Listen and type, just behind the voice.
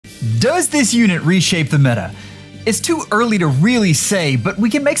Does this unit reshape the meta? It's too early to really say, but we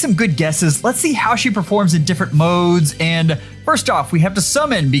can make some good guesses. Let's see how she performs in different modes. And first off, we have to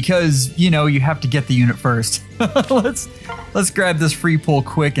summon because, you know, you have to get the unit first. Let's grab this free pull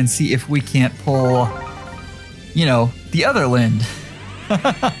quick and see if we can't pull, you know, the other Linde.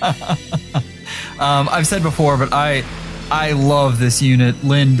 I've said before, but I love this unit,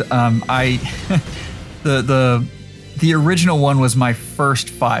 Linde. The original one was my first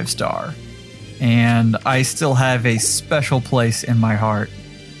 5-star. And I still have a special place in my heart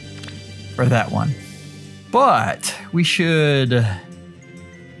for that one. But we should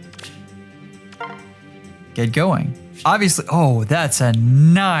get going. Obviously, oh, that's a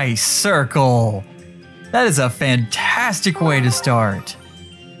nice circle. That is a fantastic way to start.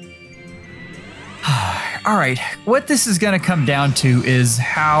 All right, what this is gonna come down to is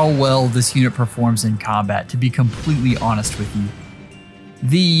how well this unit performs in combat, to be completely honest with you.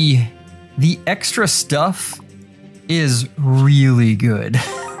 The extra stuff is really good.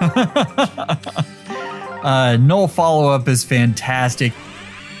 Null follow-up is fantastic.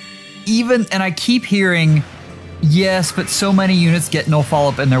 And I keep hearing, yes, but so many units get null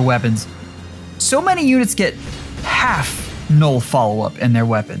follow-up in their weapons. So many units get half null follow-up in their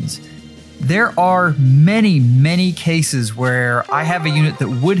weapons. There are many, many cases where I have a unit that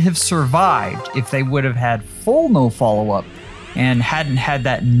would have survived if they would have had full null follow-up and hadn't had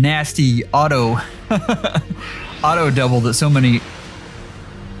that nasty auto double that so many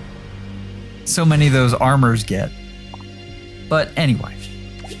of those armors get. But anyway,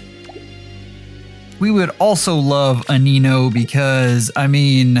 we would also love a Nino because, I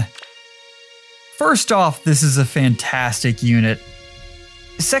mean, first off, this is a fantastic unit.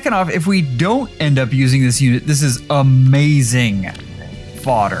 Second off, if we don't end up using this unit, this is amazing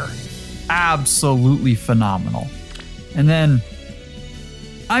fodder. Absolutely phenomenal. And then,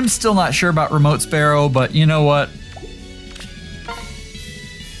 I'm still not sure about Remote Sparrow, but you know what?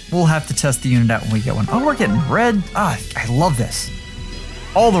 We'll have to test the unit out when we get one. Oh, we're getting red. Ah, I love this.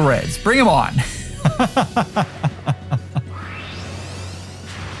 All the reds. Bring them on.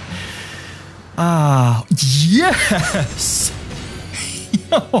 Ah, yes.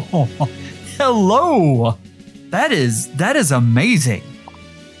 Yo, hello. That is amazing.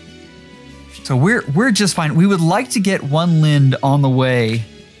 So we're just fine. We would like to get one Linde on the way,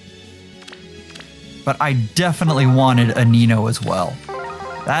 but I definitely wanted a Nino as well.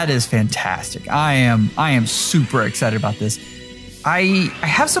 That is fantastic. I am super excited about this. I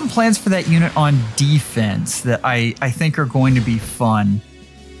have some plans for that unit on defense that I think are going to be fun.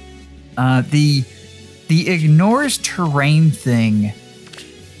 The ignores terrain thing,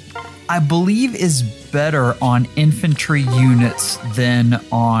 I believe, is better on infantry units than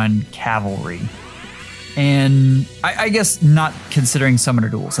on cavalry. And I guess not considering Summoner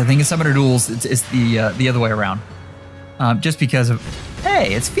Duels. I think in Summoner Duels, it's the other way around. Just because of,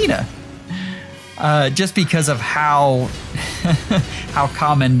 hey, it's Fina. Just because of how how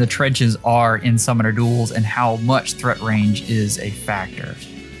common the trenches are in Summoner Duels and how much threat range is a factor.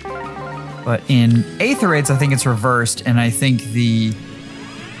 But in Aether raids, I think it's reversed, and I think the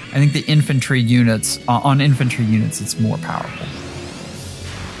infantry units, on infantry units, it's more powerful.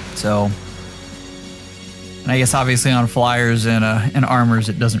 So, and I guess obviously on flyers and armors,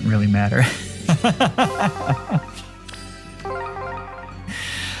 it doesn't really matter.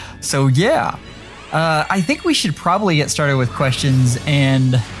 So yeah, I think we should probably get started with questions,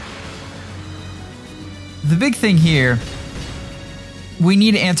 and the big thing here, we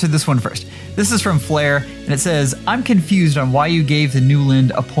need to answer this one first. This is from Flair, and it says, I'm confused on why you gave the new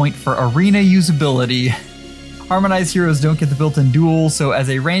Linde a point for arena usability. Harmonized heroes don't get the built-in duel, so as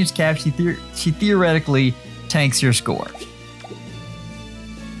a ranged cap, she theoretically tanks your score.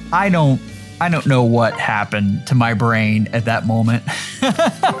 I don't know what happened to my brain at that moment.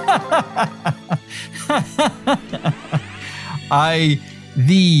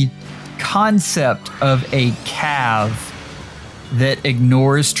 The concept of a cav that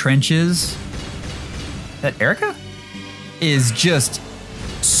ignores trenches, that Erica, is just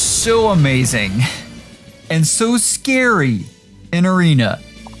so amazing and so scary in arena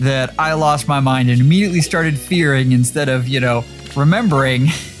that I lost my mind and immediately started fearing instead of, you know, remembering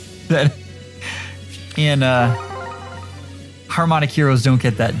that in Harmonic heroes don't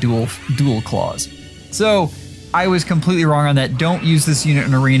get that dual clause. So I was completely wrong on that. Don't use this unit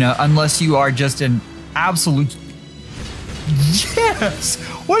in arena unless you are just an absolute... Yes!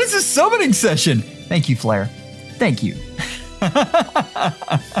 What is this summoning session? Thank you, Flair. Thank you.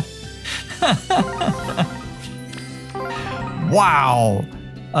 Wow.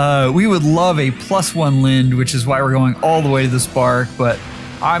 We would love a +1 Linde, which is why we're going all the way to the Spark, but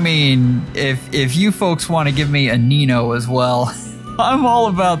I mean, if you folks want to give me a Nino as well, I'm all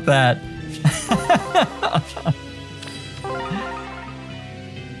about that.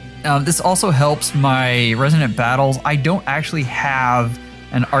 This also helps my resonant battles. I don't actually have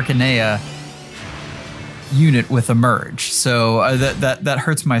an Arcanea unit with a merge, so that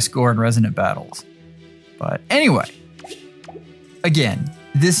hurts my score in resonant battles. But anyway, again,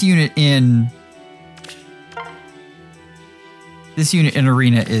 this unit in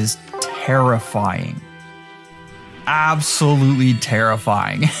Arena is terrifying. Absolutely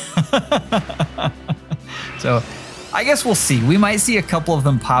terrifying. So I guess we'll see. We might see a couple of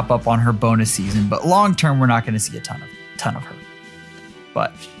them pop up on her bonus season, but long term, we're not going to see a ton of her.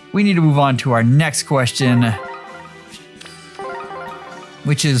 But we need to move on to our next question,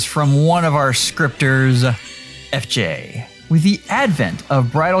 which is from one of our scripters, FJ. With the advent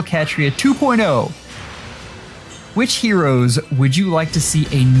of Bridal Catria 2.0, which heroes would you like to see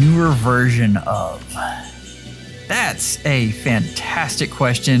a newer version of? That's a fantastic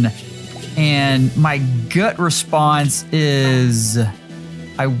question. And my gut response is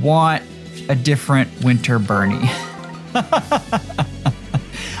I want a different Winter Bernie.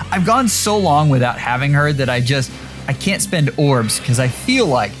 I've gone so long without having her that I can't spend orbs because I feel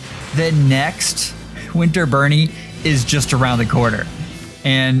like the next Winter Bernie is just around the corner.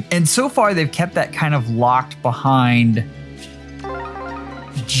 And so far they've kept that kind of locked behind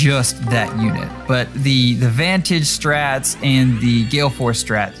just that unit. But the Vantage strats and the Gale Force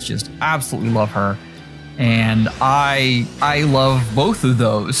strats, just absolutely love her. And I love both of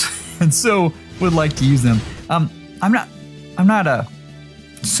those. And so would like to use them. I'm not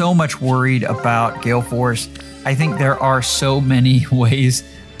so much worried about Gale Force. I think there are so many ways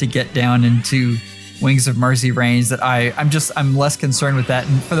to get down into Wings of Mercy range that I'm less concerned with that.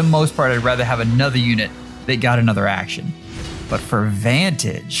 And for the most part, I'd rather have another unit that got another action. But for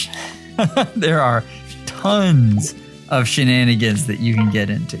Vantage, there are tons of shenanigans that you can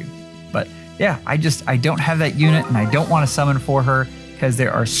get into. But yeah, I don't have that unit and I don't want to summon for her because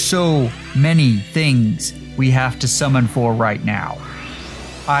there are so many things we have to summon for right now.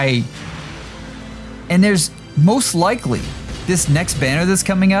 And there's most likely this next banner that's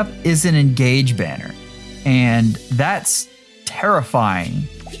coming up is an engage banner. And that's terrifying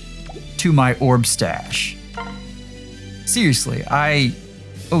to my orb stash. Seriously,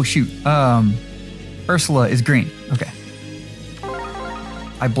 oh shoot, Ursula is green, okay.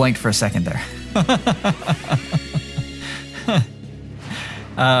 I blanked for a second there.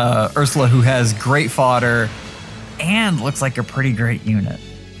 Ursula, who has great fodder and looks like a pretty great unit.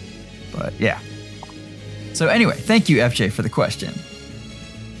 But yeah. So anyway, thank you, FJ, for the question.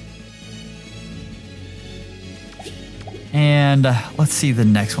 And let's see the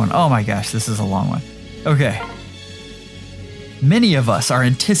next one. Oh my gosh, this is a long one. Okay. Many of us are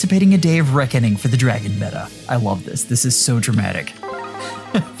anticipating a day of reckoning for the dragon meta. I love this. This is so dramatic.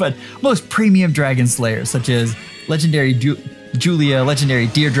 But most premium dragon slayers, such as legendary Julia, legendary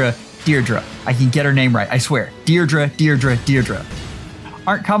Deirdre, I can get her name right, I swear. Deirdre,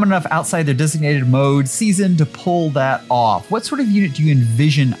 aren't common enough outside their designated mode season to pull that off. What sort of unit do you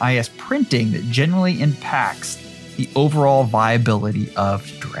envision IS printing that generally impacts the overall viability of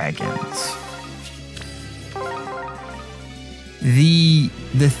dragons? The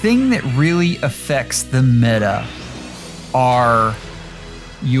thing that really affects the meta are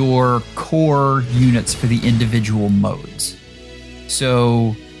your core units for the individual modes.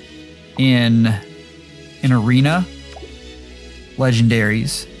 So in Arena,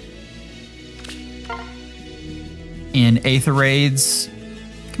 legendaries. In Aether raids,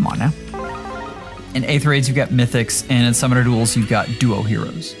 come on now. In Aether raids, you've got mythics, and in Summoner Duels, you've got duo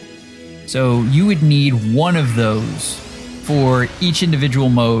heroes. So you would need one of those for each individual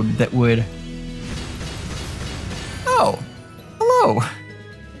mode that would... Oh, hello.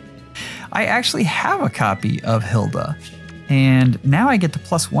 I actually have a copy of Hilda, and now I get to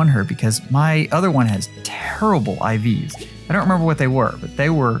 +1 her because my other one has terrible IVs. I don't remember what they were, but they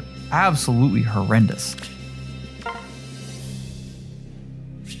were absolutely horrendous.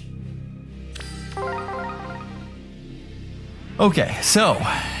 Okay, so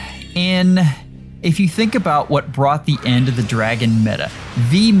if you think about what brought the end of the dragon meta,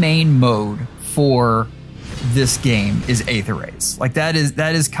 the main mode for this game is Aether raids. Like that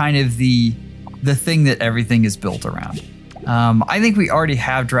is kind of the thing that everything is built around. I think we already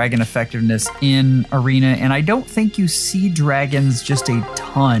have dragon effectiveness in Arena, and I don't think you see dragons just a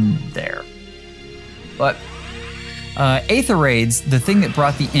ton there. But Aether raids, the thing that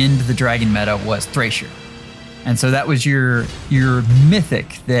brought the end to the dragon meta was Thracier. And so that was your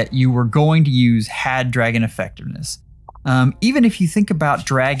mythic that you were going to use had dragon effectiveness. Even if you think about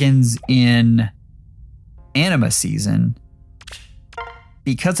dragons in Anima season,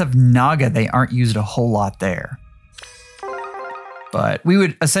 because of Naga, they aren't used a whole lot there. But we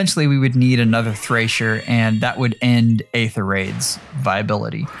would need another Thracer, and that would end Aether Raid's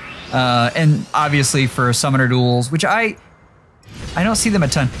viability. And obviously for Summoner Duels, which I don't see them a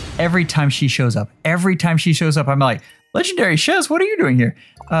ton. Every time she shows up, I'm like, Legendary Shez, what are you doing here?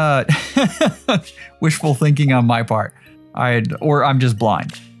 Wishful thinking on my part. Or I'm just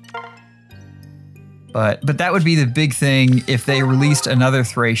blind. But that would be the big thing if they released another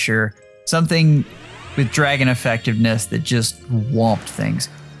Thracer, something with dragon effectiveness that just whomped things.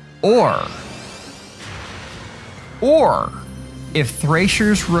 Or if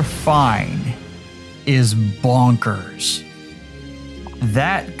Thracer's Refine is bonkers,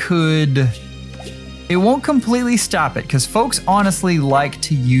 that could... It won't completely stop it, because folks honestly like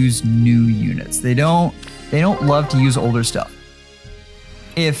to use new units. They don't love to use older stuff.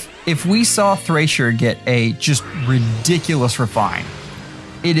 If we saw Thracer get a just ridiculous Refine,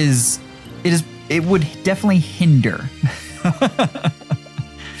 it would definitely hinder.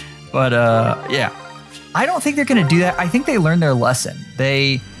 But yeah, I don't think they're gonna do that. I think they learned their lesson.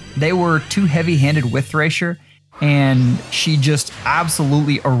 They were too heavy-handed with Thracer, and she just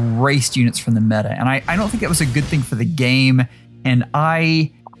absolutely erased units from the meta. And I don't think that was a good thing for the game. And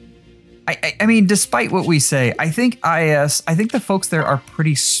I mean, despite what we say, I think the folks there are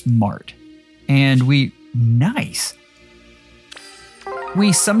pretty smart. And we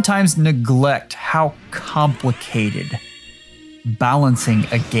sometimes neglect how complicated balancing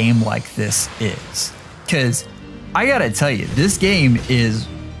a game like this is. Because I gotta tell you, this game is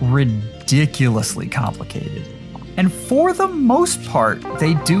ridiculously complicated. And for the most part,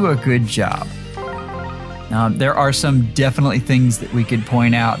 they do a good job. There are some definitely things that we could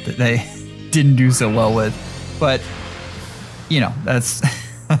point out that they didn't do so well with, but you know, that's...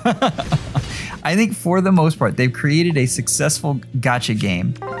 I think for the most part, they've created a successful gacha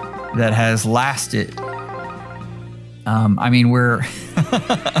game that has lasted. I mean, we're...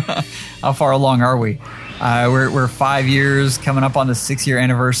 How far along are we? We're 5 years, coming up on the 6-year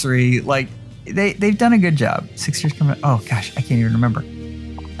anniversary. Like, they've done a good job. 6 years coming. Oh gosh, I can't even remember.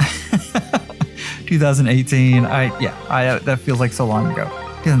 2018. That feels like so long ago.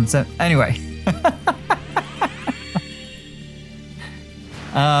 2007. Anyway.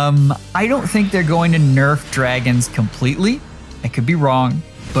 I don't think they're going to nerf dragons completely. I could be wrong,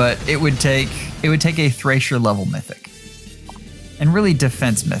 but it would take a Thracer level mythic. And really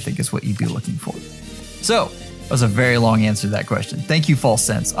defense mythic is what you'd be looking for. So, that was a very long answer to that question. Thank you, False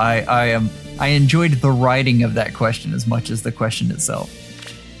Sense. I enjoyed the writing of that question as much as the question itself.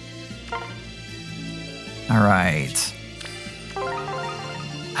 All right.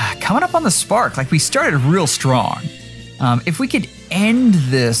 Coming up on the Spark, like we started real strong. If we could end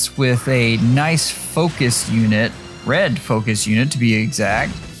this with a nice focus unit, red focus unit to be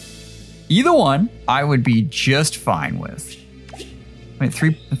exact, either one I would be just fine with. I mean,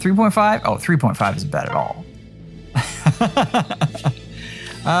 3.5? Oh, 3.5 isn't bad at all.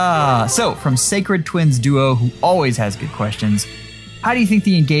 So, from Sacred Twins Duo, who always has good questions, how do you think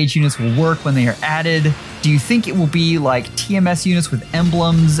the engaged units will work when they are added? Do you think it will be like TMS units with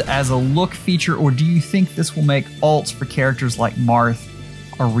emblems as a look feature, or do you think this will make alts for characters like Marth,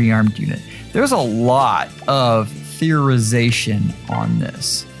 a rearmed unit? There's a lot of theorization on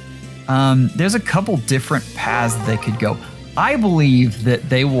this. There's a couple different paths they could go. I believe that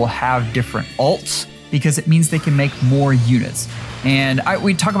they will have different alts because it means they can make more units. And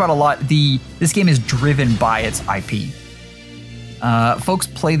we talk about a lot, this game is driven by its IP. Folks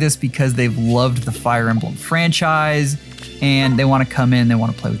play this because they've loved the Fire Emblem franchise and they want to come in, they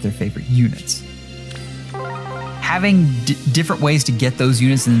want to play with their favorite units. Having different ways to get those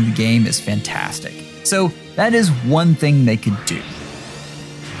units into the game is fantastic. So that is one thing they could do.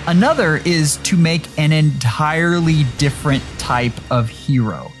 Another is to make an entirely different type of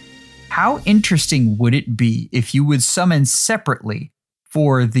hero. How interesting would it be if you would summon separately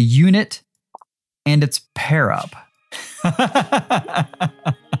for the unit and its pair up?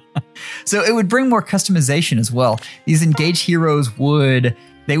 So it would bring more customization as well. These engaged heroes would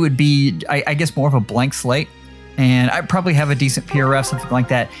be, I guess, more of a blank slate. And I'd probably have a decent PRF, something like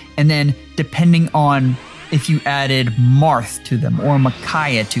that. And then depending on if you added Marth to them or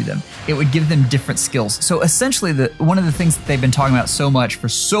Micaiah to them, it would give them different skills. So essentially, one of the things that they've been talking about so much for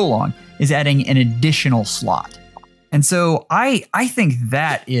so long is adding an additional slot. And so I think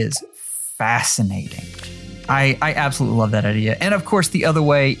that is fascinating. I absolutely love that idea. And of course, the other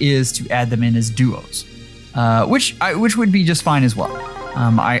way is to add them in as duos, which would be just fine as well.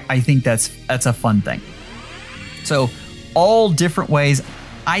 I think that's a fun thing. So all different ways.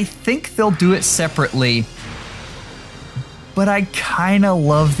 I think they'll do it separately, but I kind of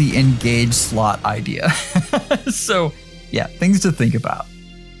love the engage slot idea. So yeah, things to think about.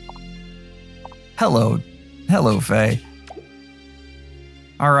 Hello, Faye.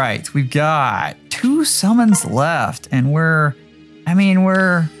 All right, we've got 2 summons left, and we're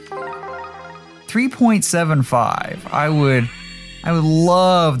 3.75. I would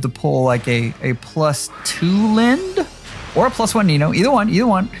love to pull like a +2 Linde or a +1 Nino. Either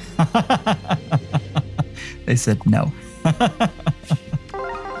one. They said no.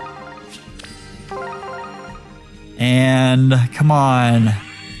 And come on.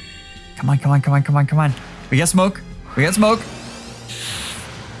 We got smoke.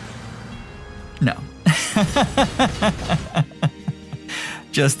 No.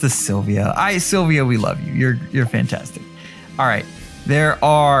 Just the Sylvia. Sylvia, we love you. You're fantastic. All right. There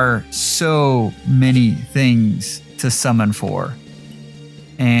are so many things to summon for.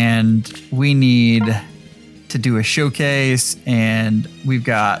 And we need to do a showcase, and we've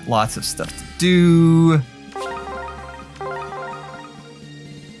got lots of stuff to do.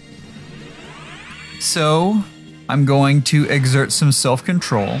 So I'm going to exert some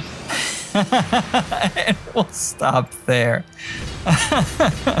self-control. And we'll stop there.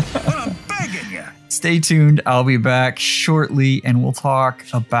 I'm begging you. Stay tuned. I'll be back shortly, and we'll talk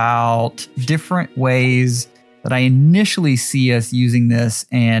about different ways that I initially see us using this,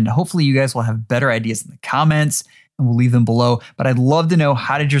 and hopefully you guys will have better ideas in the comments, and we'll leave them below. But I'd love to know,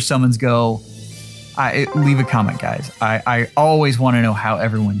 how did your summons go? Leave a comment, guys. I always want to know how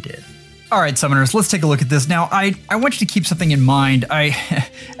everyone did. All right, summoners, let's take a look at this. Now, I want you to keep something in mind.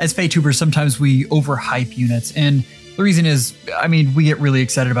 As FEHtubers, sometimes we overhype units, and the reason is, we get really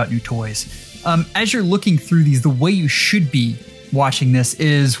excited about new toys. As you're looking through these, the way you should be watching this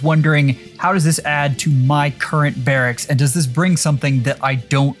is wondering, how does this add to my current barracks, and does this bring something that I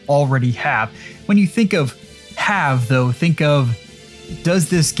don't already have? When you think of have, though, think of, does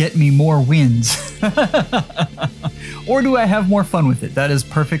this get me more wins? Or do I have more fun with it? That is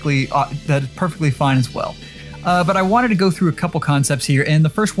perfectly fine as well. But I wanted to go through a couple concepts here, and the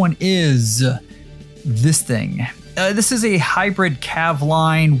first one is this thing. This is a hybrid cav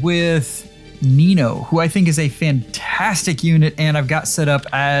line with Nino, who I think is a fantastic unit, and I've got set up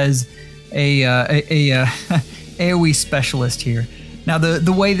as a AoE specialist here. Now,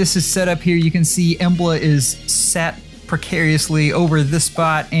 the way this is set up here, you can see Embla is sat precariously over this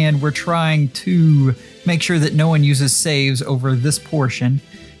spot, and we're trying to make sure that no one uses saves over this portion.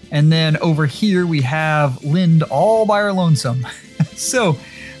 And then over here we have Linde all by our lonesome. So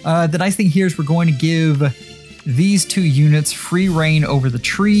the nice thing here is we're going to give these 2 units free reign over the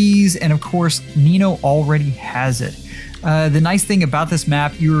trees, and of course Nino already has it. The nice thing about this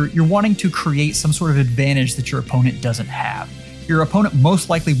map, you're wanting to create some sort of advantage that your opponent doesn't have. Your opponent most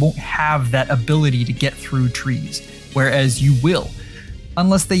likely won't have that ability to get through trees, whereas you will,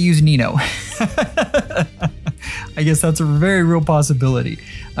 unless they use Nino. I guess that's a very real possibility.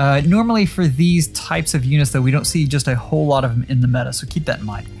 Normally for these types of units, though, we don't see just a whole lot of them in the meta, so keep that in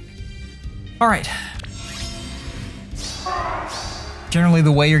mind. All right. Generally,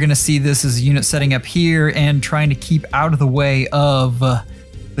 the way you're going to see this is a unit setting up here and trying to keep out of the way of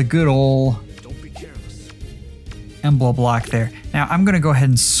the good old Embla block there. Now, I'm going to go ahead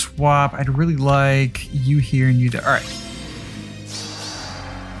and swap. I'd really like you here and you there. All right.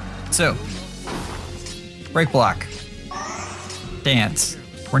 So, break block. Dance.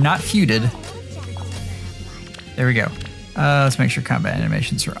 We're not feuded. There we go. Let's make sure combat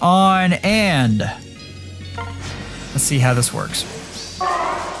animations are on, and let's see how this works.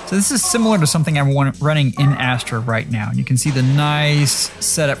 So this is similar to something I'm running in Astra right now. And you can see the nice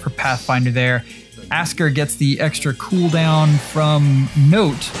setup for Pathfinder there. Asker gets the extra cooldown from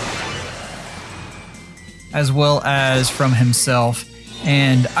Note, as well as from himself.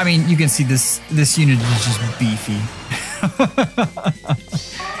 And I mean, you can see this unit is just beefy.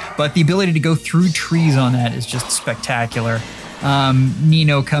 But the ability to go through trees on that is just spectacular.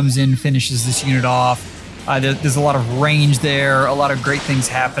 Nino comes in, finishes this unit off. There's a lot of range there, a lot of great things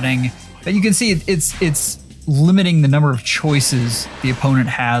happening. But you can see it's limiting the number of choices the opponent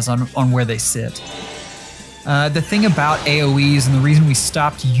has on where they sit. The thing about AoEs, and the reason we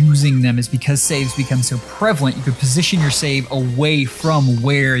stopped using them, is because saves become so prevalent, you could position your save away from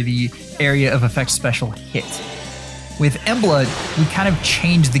where the area of effect special hit. With Embla, we kind of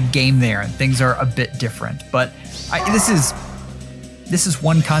changed the game there, and things are a bit different. But this is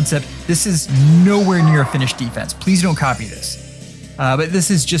one concept. This is nowhere near a finished defense. Please don't copy this. But this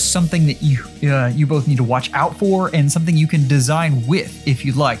is just something that you both need to watch out for, and something you can design with if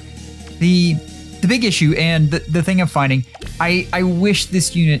you'd like. The The big issue and the thing I'm finding, I wish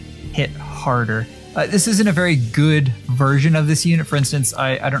this unit hit harder. This isn't a very good version of this unit. For instance,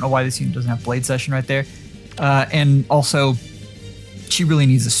 I don't know why this unit doesn't have Blade Session right there. And also, she really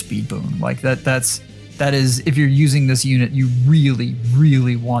needs a speed boon. Like that is, if you're using this unit, you really,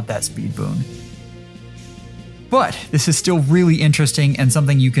 really want that speed boon. But this is still really interesting and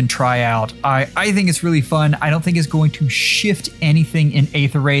something you can try out. I think it's really fun. I don't think it's going to shift anything in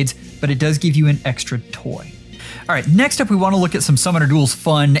Aether raids, but it does give you an extra toy. All right, next up we want to look at some Summoner Duels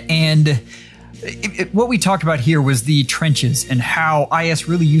fun, and what we talked about here was the trenches and how IS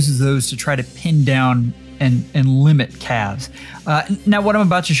really uses those to try to pin down and limit calves. Now what I'm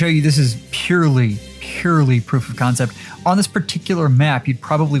about to show you, this is purely proof of concept. On this particular map, you'd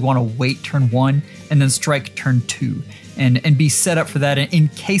probably want to wait turn 1 and then strike turn 2 and be set up for that. And in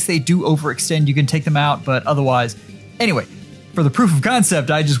case they do overextend, you can take them out, but otherwise, anyway, for the proof of concept,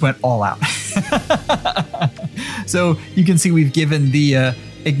 I just went all out. So you can see we've given the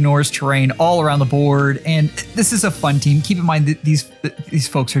ignores terrain all around the board, and this is a fun team. Keep in mind that these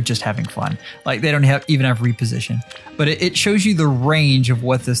folks are just having fun. Like, they don't even have reposition, but it shows you the range of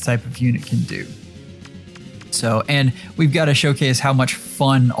what this type of unit can do. So, and we've got to showcase how much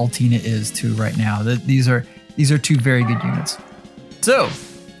fun Altina is too right now. These are two very good units. So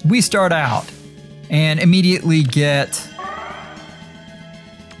we start out and immediately get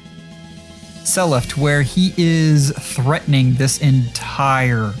Selef to where he is threatening this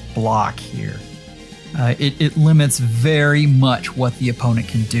entire block here. It limits very much what the opponent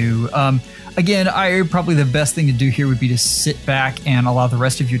can do. Again, probably the best thing to do here would be to sit back and allow the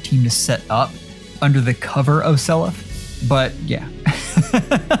rest of your team to set up under the cover of Selef. But yeah.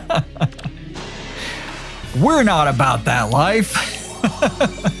 We're not about that life.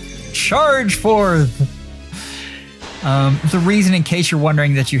 Charge forth. The reason, in case you're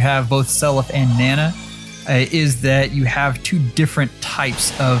wondering, that you have both Selef and Nana is that you have two different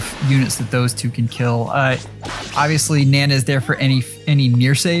types of units that those two can kill. Obviously, Nana is there for any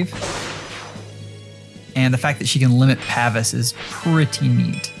near save, and the fact that she can limit Pavis is pretty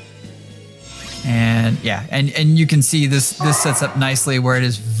neat. And yeah, and you can see this sets up nicely where it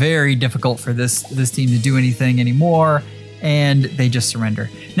is very difficult for this team to do anything anymore, and they just surrender.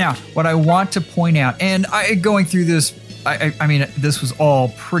 Now, what I want to point out, and going through this, I mean, this was all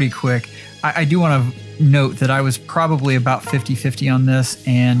pretty quick. I do want to note that I was probably about 50-50 on this,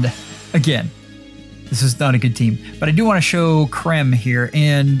 and again, this is not a good team. But I do want to show Krem here,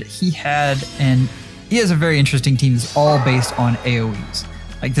 and he has a very interesting team that's all based on AoEs.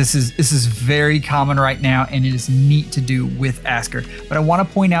 Like, this is very common right now, and it is neat to do with Asker. But I want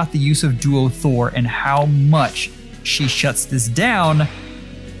to point out the use of Duo Thor and how much she shuts this down.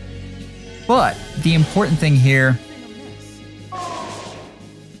 But the important thing here,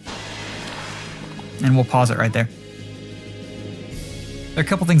 and we'll pause it right there. There are a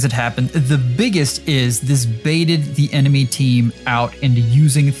couple things that happened. The biggest is this baited the enemy team out into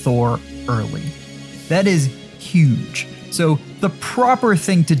using Thor early. That is huge. So the proper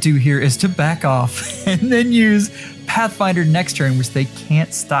thing to do here is to back off and then use Pathfinder next turn, which they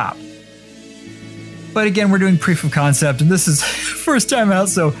can't stop. But again, we're doing proof of concept, and this is first time out,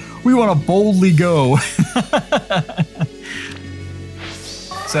 so we want to boldly go.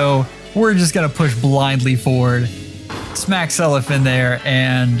 So we're just going to push blindly forward, smack Selef in there,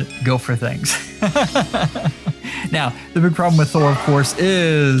 and go for things. Now, the big problem with Thor, of course,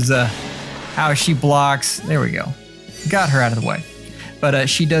 is how she blocks. There we go. Got her out of the way. But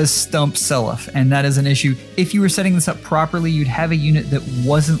she does stump Selef, and that is an issue. If you were setting this up properly, you'd have a unit that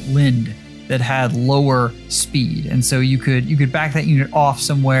wasn't Linde, that had lower speed, and so you could back that unit off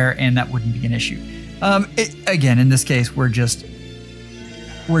somewhere, and that wouldn't be an issue. Again, in this case, we're just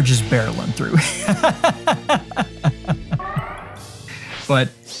barreling through. But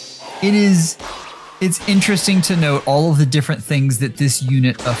it's interesting to note all of the different things that this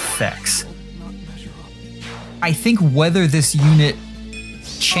unit affects. I think whether this unit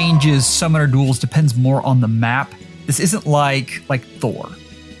changes Summoner Duels depends more on the map. This isn't like Thor.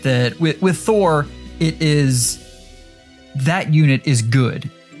 That with Thor, that unit is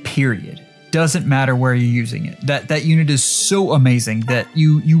good, period. Doesn't matter where you're using it. That unit is so amazing that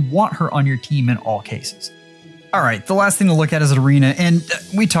you want her on your team in all cases. All right, the last thing to look at is an arena, and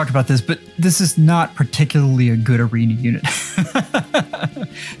we talked about this, but this is not particularly a good arena unit.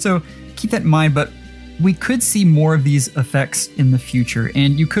 So keep that in mind, but we could see more of these effects in the future,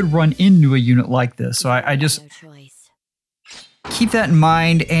 and you could run into a unit like this. So I just keep that in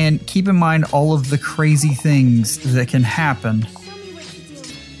mind, and keep in mind all of the crazy things that can happen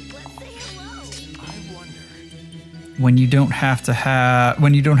when you don't have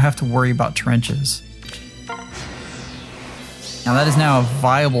to worry about trenches. Now that is now a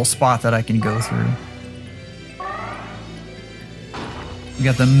viable spot that I can go through. We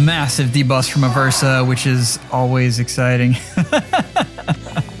got the massive debuff from Aversa, which is always exciting.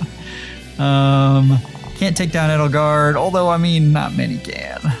 Can't take down Edelgard, although I mean, not many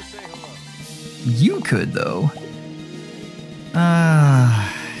can. You could though.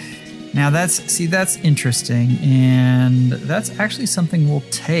 Now that's interesting, and that's actually something we'll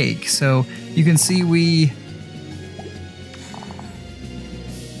take. So you can see we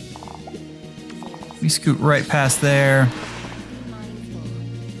scoot right past there.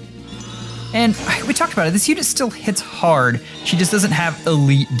 And we talked about it, this unit still hits hard. She just doesn't have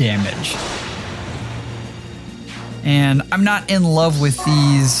elite damage. And I'm not in love with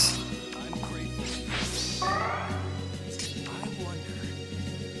these.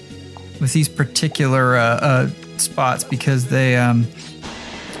 With these particular spots because they,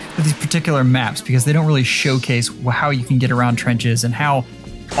 with these particular maps, because they don't really showcase how you can get around trenches and how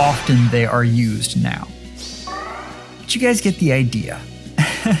often they are used now. But you guys get the idea.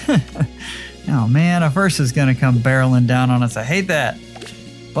 Oh man, Aversa's gonna come barreling down on us. I hate that.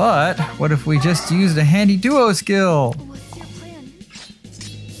 But what if we just used a handy duo skill? What's your plan?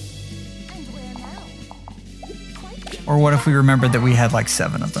 And where now? Or what if we remembered that we had like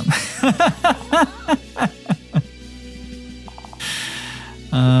 7 of them?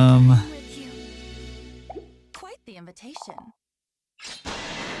 With you. Quite the invitation. Now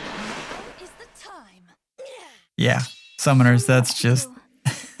is the time. Yeah, summoners, that's just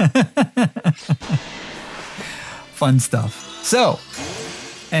fun stuff. So,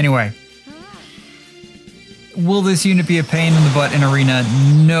 anyway, will this unit be a pain in the butt in Arena?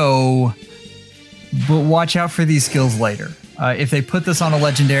 No, but watch out for these skills later. If they put this on a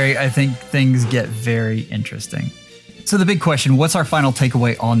legendary, I think things get very interesting. So the big question, what's our final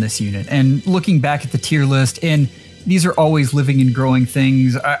takeaway on this unit? And looking back at the tier list, and these are always living and growing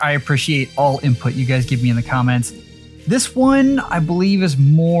things. I appreciate all input you guys give me in the comments. This one, I believe, is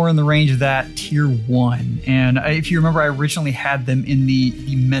more in the range of that tier 1. And if you remember, I originally had them in the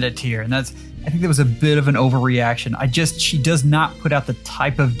meta tier, and I think that was a bit of an overreaction. She does not put out the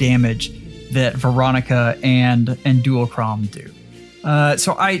type of damage that Veronica and Dualchrom do.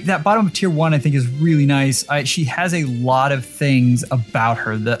 So that bottom of tier 1 I think is really nice. She has a lot of things about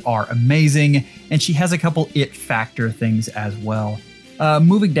her that are amazing, and she has a couple it factor things as well.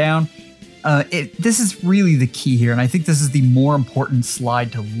 Moving down, this is really the key here, and I think this is the more important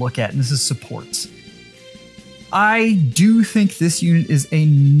slide to look at, and this is supports. I do think this unit is a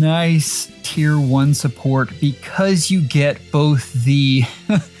nice tier 1 support because you get both the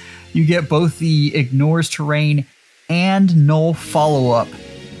ignores terrain and null follow-up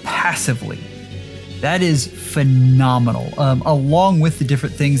passively. That is phenomenal. Along with the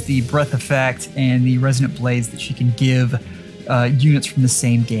different things, the breath effect and the resonant blades that she can give units from the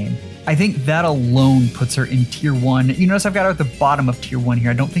same game. I think that alone puts her in tier 1. You notice I've got her at the bottom of tier 1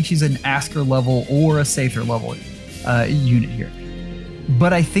 here. I don't think she's an Asker level or a Sather level unit here.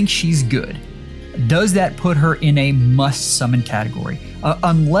 But I think she's good. Does that put her in a must summon category?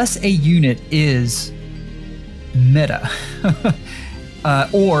 Unless a unit is meta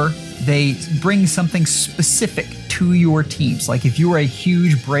or they bring something specific to your teams. Like if you are a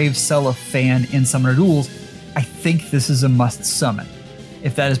huge Brave Sela fan in Summoner Duels, I think this is a must summon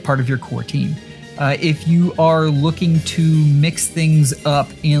if that is part of your core team. If you are looking to mix things up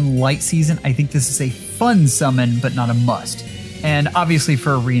in light season, I think this is a fun summon, but not a must. And obviously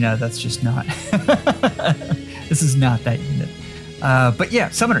for Arena, that's just not, this is not that unit. But yeah,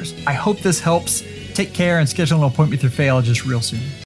 Summoners, I hope this helps. Take care and schedule an appointment with your FEHologist real soon.